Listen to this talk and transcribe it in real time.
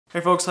Hey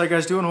folks, how you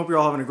guys doing? Hope you're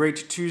all having a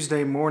great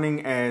Tuesday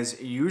morning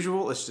as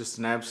usual. It's just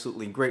an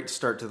absolutely great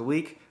start to the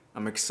week.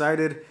 I'm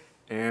excited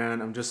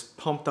and I'm just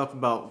pumped up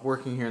about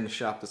working here in the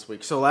shop this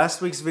week. So last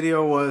week's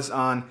video was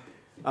on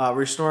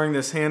restoring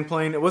this hand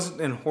plane. It wasn't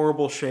in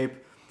horrible shape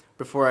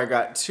before I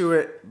got to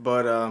it,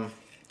 but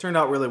it turned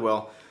out really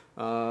well.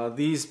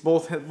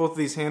 Both of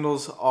these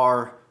handles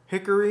are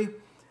hickory.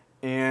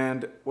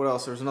 And what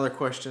else? There's another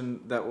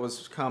question that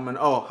was common.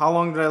 Oh, how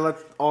long did I let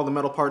all the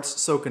metal parts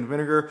soak in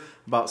vinegar?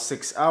 About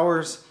 6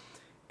 hours.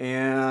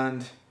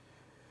 And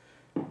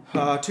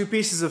two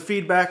pieces of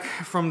feedback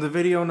from the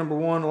video. Number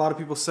one, a lot of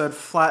people said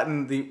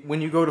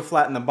when you go to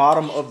flatten the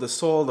bottom of the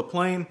sole of the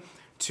plane,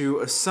 to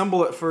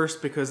assemble it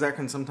first because that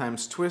can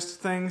sometimes twist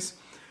things.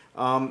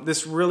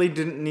 This really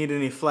didn't need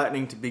any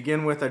flattening to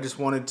begin with. I just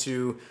wanted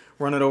to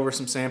run it over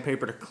some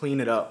sandpaper to clean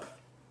it up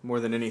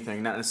more than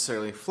anything, not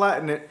necessarily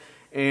flatten it.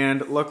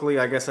 And luckily,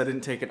 I guess I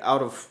didn't take it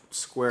out of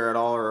square at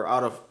all or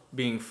out of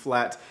being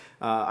flat.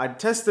 I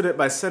tested it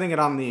by setting it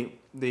on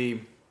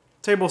the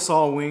table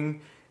saw wing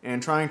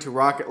and trying to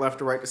rock it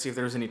left or right to see if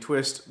there was any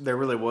twist. There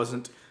really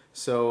wasn't.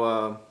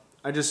 So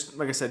I just,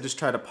 like I said, just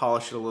tried to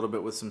polish it a little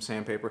bit with some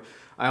sandpaper.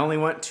 I only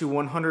went to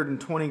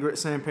 120 grit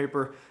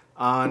sandpaper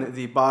on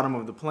the bottom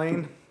of the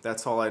plane.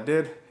 That's all I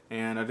did.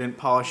 And I didn't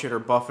polish it or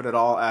buff it at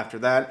all after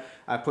that.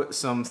 I put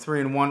some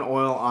 3-in-1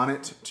 oil on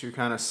it to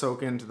kind of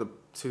soak into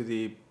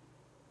the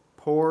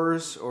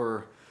pores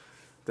or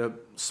the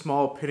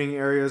small pitting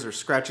areas or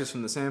scratches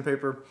from the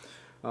sandpaper.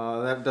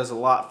 That does a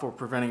lot for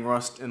preventing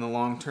rust in the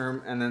long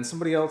term. And then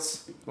somebody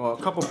else, well,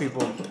 a couple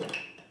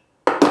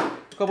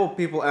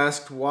people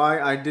asked why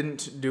I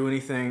didn't do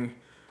anything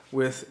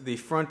with the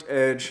front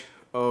edge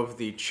of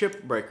the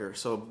chip breaker.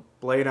 So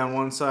blade on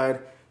one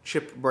side,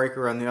 chip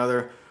breaker on the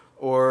other,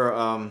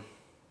 or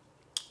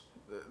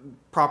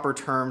proper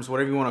terms,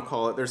 whatever you want to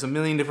call it. There's a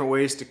million different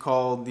ways to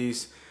call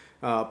these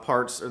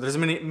parts, or there's a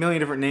million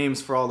different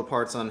names for all the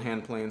parts on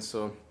hand planes,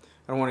 so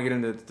I don't want to get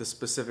into the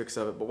specifics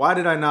of it. But why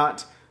did I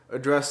not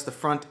address the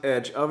front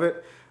edge of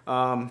it?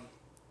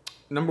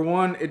 Number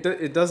one,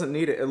 it doesn't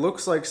need it. It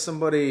looks like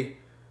somebody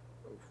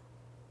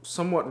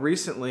somewhat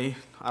recently,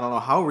 I don't know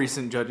how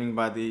recent judging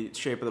by the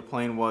shape of the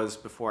plane was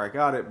before I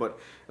got it, but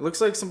it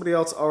looks like somebody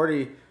else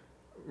already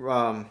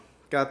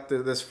got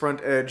this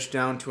front edge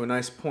down to a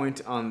nice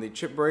point on the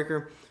chip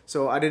breaker,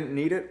 so I didn't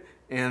need it.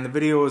 And the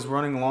video was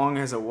running long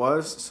as it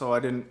was, so I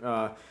didn't,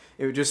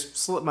 it just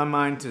slipped my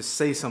mind to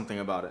say something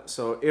about it.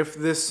 So if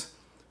this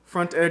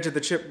front edge of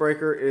the chip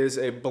breaker is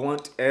a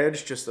blunt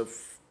edge, just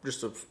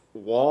a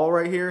wall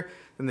right here,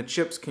 then the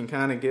chips can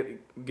kind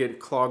of get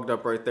clogged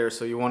up right there.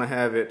 So you want to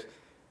have it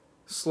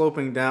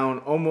sloping down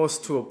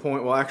almost to a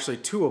point, well actually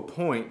to a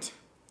point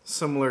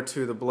similar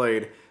to the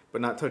blade,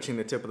 but not touching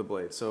the tip of the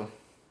blade. So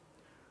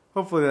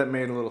hopefully that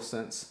made a little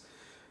sense.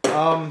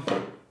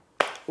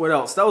 What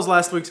else? That was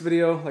last week's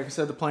video. Like I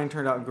said, the plane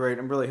turned out great.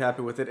 I'm really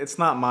happy with it. It's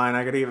not mine.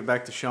 I got to give it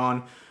back to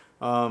Sean,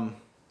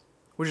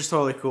 which is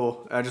totally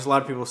cool. Just a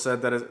lot of people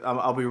said that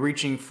I'll be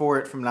reaching for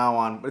it from now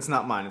on, but it's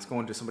not mine. It's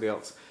going to somebody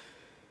else.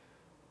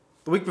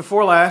 The week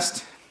before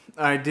last,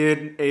 I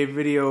did a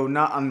video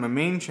not on my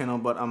main channel,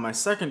 but on my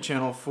second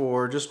channel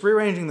for just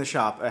rearranging the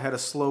shop. I had a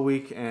slow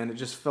week, and it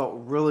just felt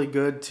really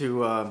good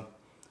to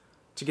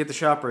get the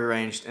shop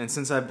rearranged. And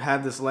since I've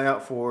had this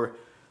layout for,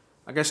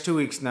 I guess, 2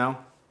 weeks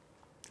now,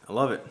 I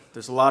love it.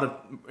 There's a lot of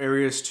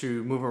areas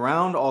to move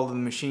around. All of the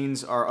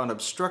machines are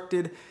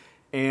unobstructed.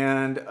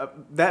 And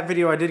that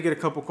video I did get a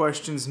couple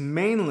questions,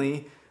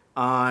 mainly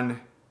on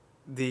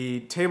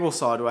the table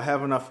saw. Do I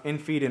have enough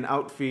in-feed and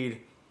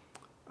out-feed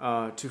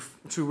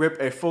to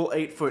rip a full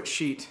 8-foot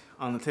sheet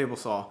on the table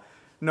saw?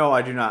 No,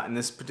 I do not in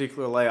this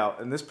particular layout.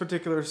 In this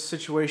particular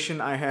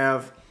situation, I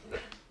have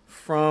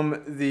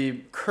from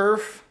the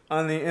kerf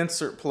on the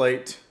insert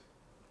plate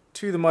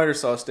to the miter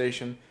saw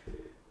station,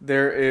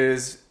 there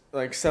is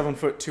like 7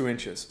 foot 2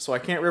 inches. So I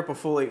can't rip a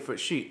full 8-foot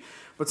sheet.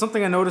 But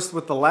something I noticed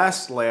with the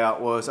last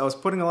layout was I was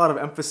putting a lot of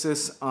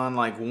emphasis on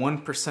like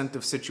 1%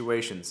 of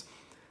situations.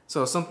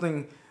 So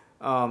something,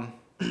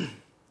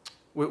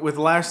 with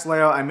the last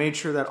layout, I made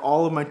sure that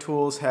all of my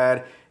tools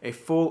had a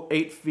full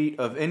 8 feet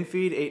of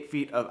in-feed, 8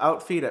 feet of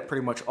out-feed at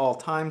pretty much all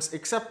times,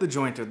 except the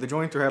jointer. The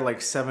jointer had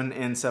like 7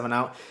 in, 7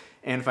 out.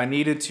 And if I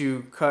needed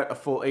to cut a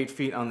full 8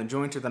 feet on the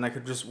jointer, then I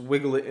could just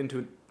wiggle it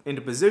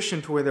into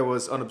position to where there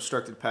was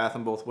unobstructed path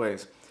in both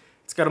ways.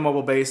 It's got a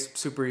mobile base,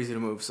 super easy to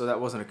move, so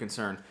that wasn't a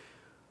concern.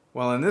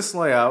 Well, in this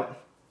layout,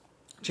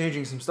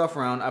 changing some stuff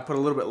around, I put a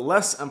little bit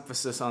less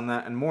emphasis on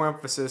that and more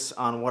emphasis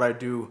on what I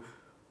do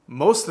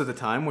most of the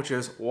time, which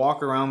is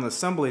walk around the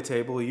assembly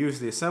table, use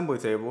the assembly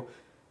table,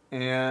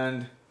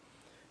 and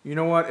you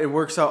know what? It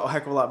works out a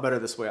heck of a lot better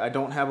this way. I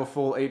don't have a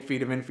full 8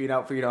 feet of in-feed,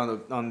 out-feed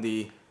on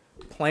the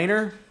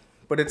planer,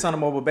 but it's on a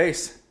mobile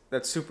base.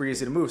 That's super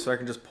easy to move, so I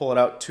can just pull it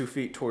out 2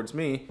 feet towards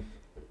me,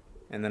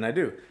 and then I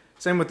do.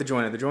 Same with the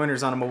joiner. The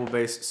joiner's on a mobile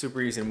base,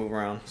 super easy to move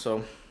around.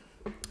 So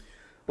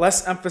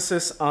less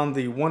emphasis on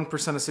the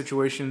 1% of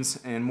situations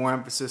and more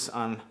emphasis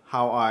on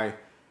how I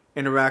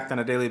interact on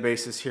a daily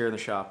basis here in the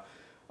shop.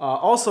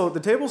 Also, the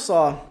table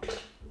saw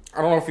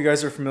I don't know if you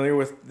guys are familiar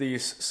with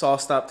these saw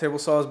stop table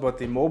saws, but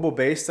the mobile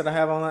base that I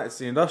have on that, it's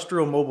the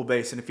industrial mobile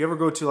base. And if you ever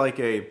go to like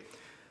a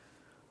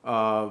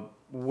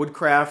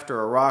Woodcraft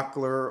or a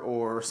Rockler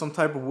or some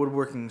type of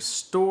woodworking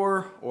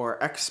store or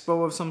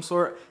expo of some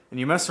sort, and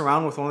you mess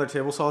around with one of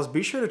their table saws,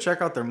 be sure to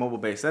check out their mobile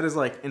base. That is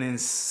like an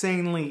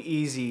insanely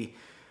easy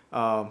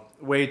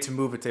way to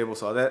move a table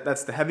saw.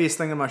 That's the heaviest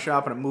thing in my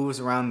shop, and it moves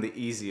around the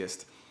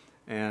easiest.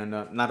 And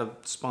not a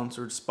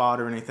sponsored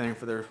spot or anything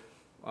for their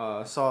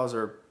saws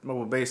or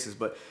mobile bases,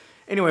 but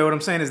anyway, what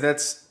I'm saying is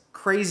that's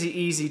crazy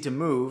easy to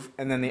move.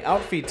 And then the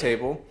outfeed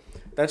table,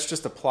 that's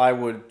just a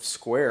plywood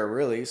square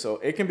really, so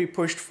it can be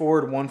pushed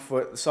forward 1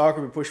 foot, the saw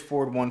can be pushed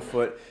forward 1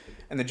 foot,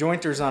 and the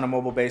jointer's on a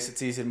mobile base,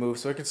 it's easy to move,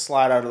 so it can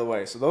slide out of the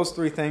way. So those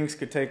three things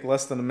could take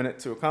less than a minute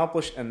to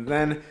accomplish. And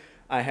then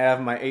I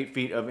have my 8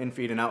 feet of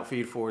infeed and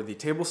outfeed for the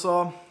table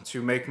saw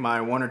to make my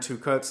 1 or 2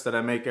 cuts that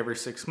I make every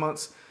 6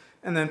 months,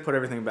 and then put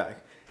everything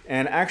back.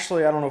 And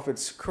actually, I don't know if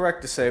it's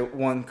correct to say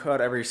 1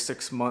 cut every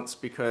 6 months,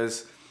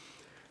 because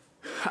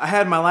I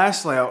had my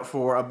last layout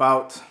for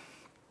about,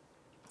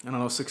 I don't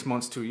know, 6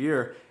 months to a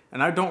year,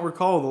 and I don't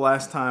recall the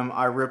last time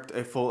I ripped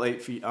a full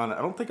 8 feet on it.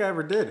 I don't think I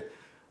ever did.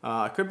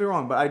 I could be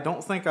wrong, but I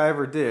don't think I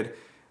ever did.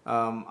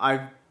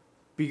 I've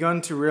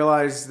begun to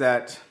realize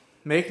that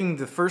making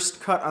the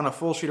first cut on a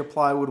full sheet of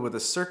plywood with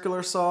a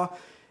circular saw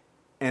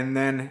and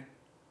then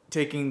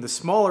taking the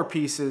smaller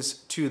pieces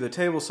to the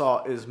table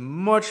saw is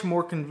much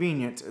more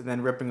convenient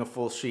than ripping a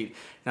full sheet.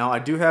 Now, I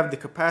do have the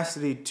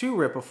capacity to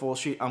rip a full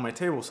sheet on my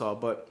table saw,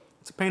 but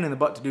it's a pain in the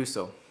butt to do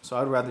so. So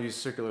I'd rather use a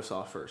circular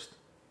saw first.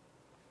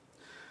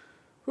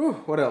 Whew,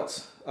 what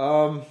else?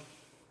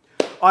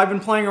 I've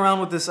been playing around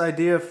with this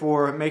idea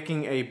for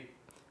making a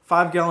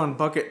 5-gallon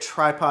bucket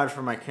tripod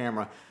for my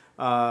camera.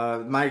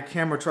 My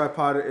camera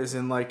tripod is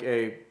in like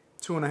a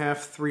 2.5,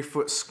 3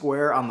 foot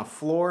square on the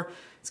floor.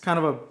 It's kind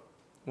of a,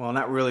 well,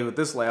 not really with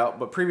this layout,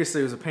 but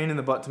previously it was a pain in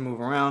the butt to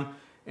move around,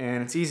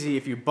 and it's easy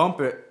if you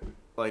bump it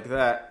like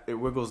that, it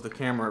wiggles the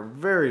camera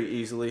very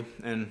easily,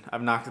 and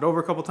I've knocked it over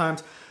a couple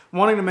times. I'm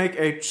wanting to make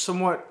a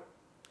somewhat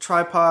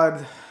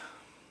tripod,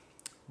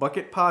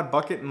 bucket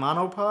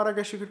monopod, I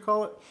guess you could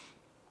call it,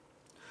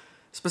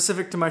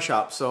 specific to my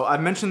shop. So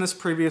I've mentioned this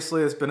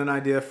previously, it's been an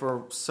idea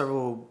for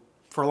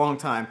a long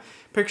time.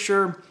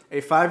 Picture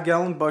a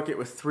 5-gallon bucket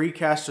with 3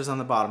 casters on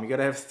the bottom. You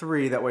gotta have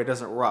 3, that way it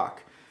doesn't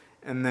rock.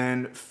 And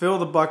then fill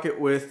the bucket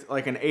with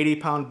like an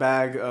 80-pound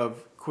bag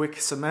of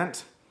quick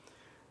cement.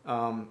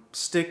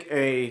 Stick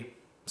a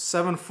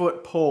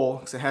 7-foot pole,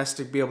 because it has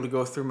to be able to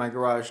go through my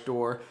garage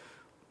door,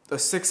 a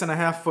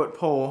 6.5-foot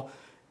pole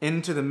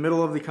into the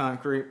middle of the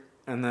concrete,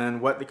 and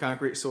then wet the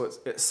concrete so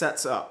it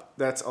sets up.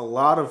 That's a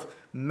lot of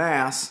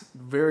mass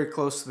very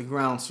close to the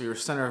ground, so your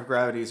center of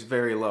gravity is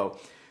very low.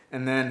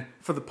 And then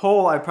for the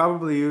pole, I'd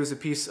probably use a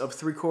piece of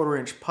 3/4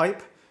 inch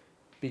pipe,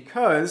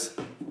 because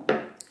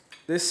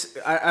this,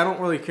 I don't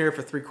really care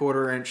for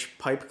 3/4 inch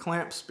pipe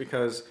clamps,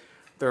 because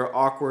they're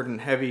awkward and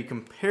heavy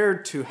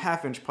compared to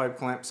 1/2 inch pipe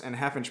clamps, and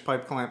 1/2 inch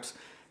pipe clamps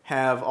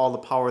have all the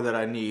power that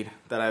I need,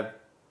 that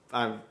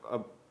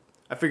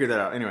I figured that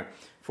out anyway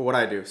for what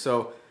I do.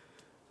 So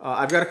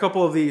I've got a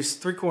couple of these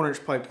 3/4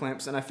 inch pipe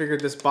clamps, and I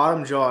figured this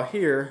bottom jaw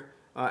here,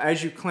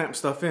 as you clamp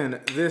stuff in,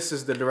 this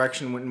is the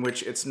direction in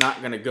which it's not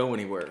going to go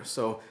anywhere.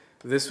 So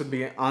this would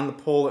be on the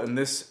pole in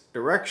this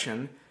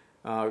direction.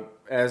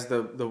 As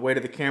the weight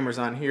of the camera's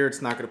on here,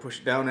 it's not going to push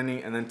it down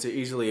any, and then to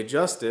easily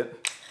adjust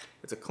it,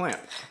 it's a clamp.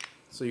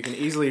 So you can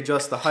easily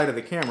adjust the height of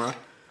the camera,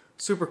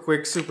 super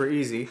quick, super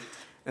easy.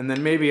 And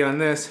then maybe on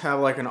this, have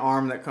like an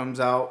arm that comes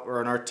out, or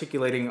an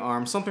articulating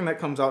arm, something that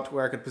comes out to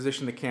where I could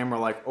position the camera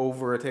like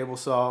over a table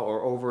saw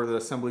or over the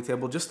assembly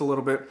table just a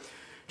little bit.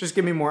 Just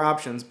give me more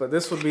options. But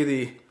this would be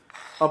the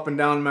up and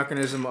down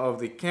mechanism of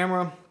the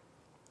camera.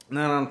 And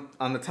then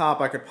on the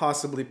top, I could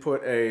possibly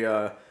put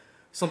a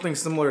something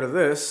similar to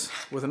this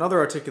with another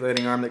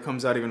articulating arm that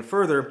comes out even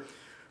further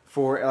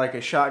for like a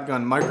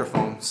shotgun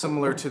microphone,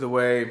 similar to the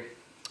way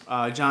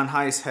John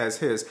Heiss has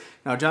his.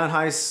 Now John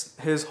Heiss,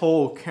 his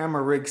whole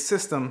camera rig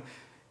system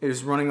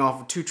is running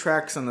off of 2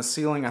 tracks on the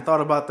ceiling. I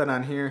thought about that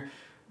on here.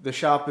 The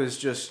shop is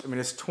just, I mean,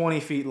 it's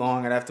 20 feet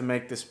long. I'd have to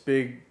make this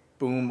big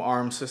boom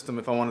arm system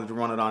if I wanted to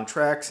run it on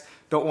tracks.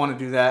 Don't want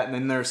to do that. And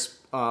then there's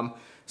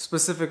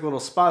specific little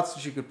spots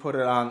that you could put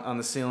it on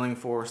the ceiling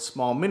for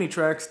small mini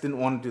tracks. Didn't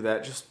want to do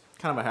that, just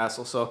kind of a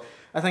hassle. So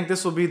I think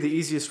this will be the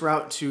easiest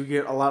route to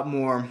get a lot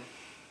more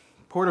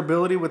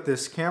portability with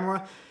this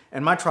camera.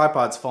 And my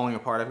tripod's falling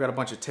apart. I've got a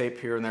bunch of tape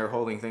here and there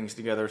holding things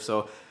together.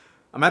 So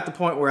I'm at the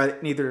point where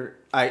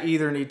I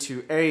either need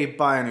to A,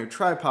 buy a new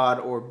tripod,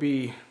 or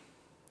B,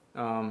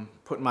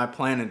 put my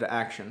plan into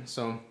action.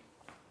 So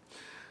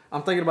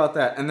I'm thinking about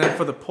that. And then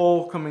for the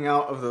pole coming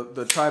out of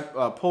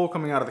the pole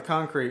coming out of the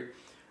concrete,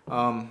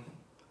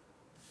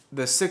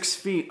 the 6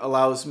 feet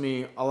allows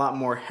me a lot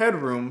more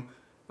headroom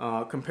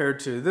compared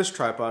to this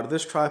tripod.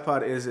 This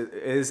tripod is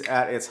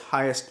at its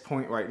highest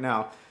point right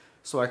now.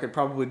 So I could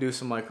probably do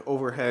some like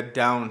overhead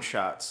down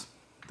shots.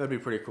 That'd be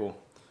pretty cool.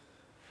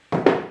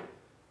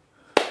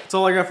 That's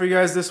all I got for you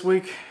guys this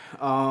week.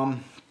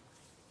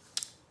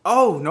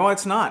 Oh, no,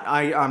 it's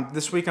not.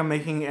 This week I'm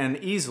making an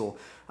easel.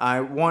 I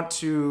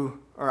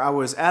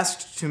was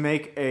asked to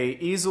make a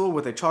easel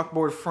with a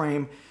chalkboard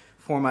frame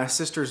for my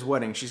sister's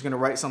wedding. She's going to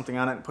write something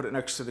on it and put it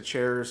next to the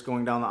chairs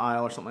going down the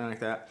aisle or something like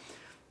that.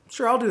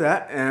 Sure, I'll do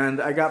that.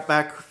 And I got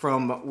back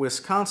from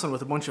Wisconsin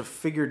with a bunch of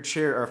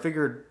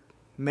figured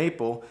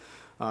maple,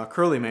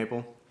 curly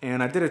maple,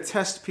 and I did a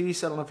test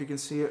piece. I don't know if you can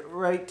see it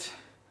right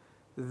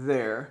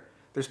there.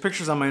 There's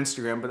pictures on my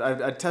Instagram, but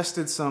I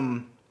tested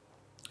some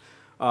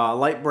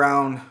light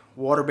brown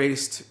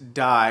water-based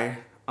dye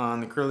on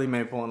the curly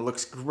maple, and it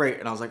looks great.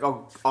 And I was like,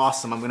 oh,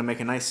 awesome, I'm going to make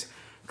a nice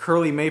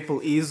curly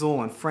maple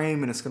easel and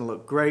frame, and it's going to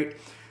look great.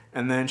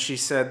 And then she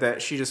said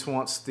that she just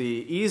wants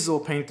the easel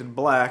painted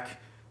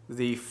black,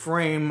 the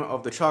frame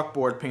of the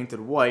chalkboard painted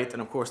white,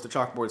 and of course the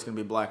chalkboard is going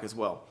to be black as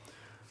well.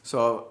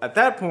 So at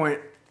that point,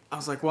 I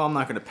was like, well, I'm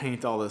not going to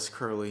paint all this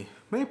curly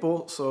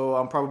maple, so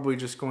I'm probably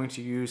just going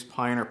to use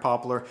pine or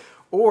poplar,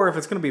 or if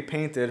it's going to be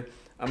painted,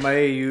 I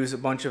may use a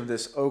bunch of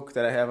this oak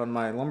that I have on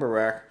my lumber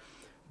rack,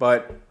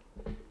 but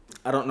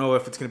I don't know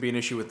if it's going to be an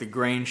issue with the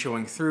grain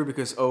showing through,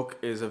 because oak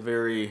is a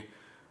very,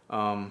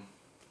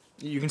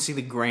 you can see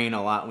the grain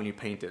a lot when you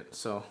paint it.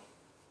 So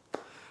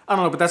I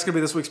don't know, but that's going to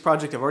be this week's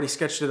project. I've already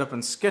sketched it up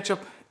in SketchUp,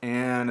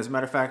 and as a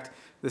matter of fact,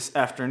 this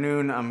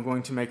afternoon I'm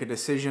going to make a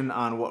decision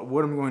on what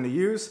wood I'm going to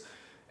use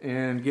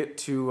and get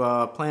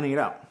to planning it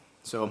out.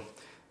 So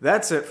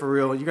that's it for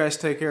real. You guys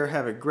take care,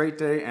 have a great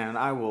day, and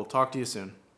I will talk to you soon.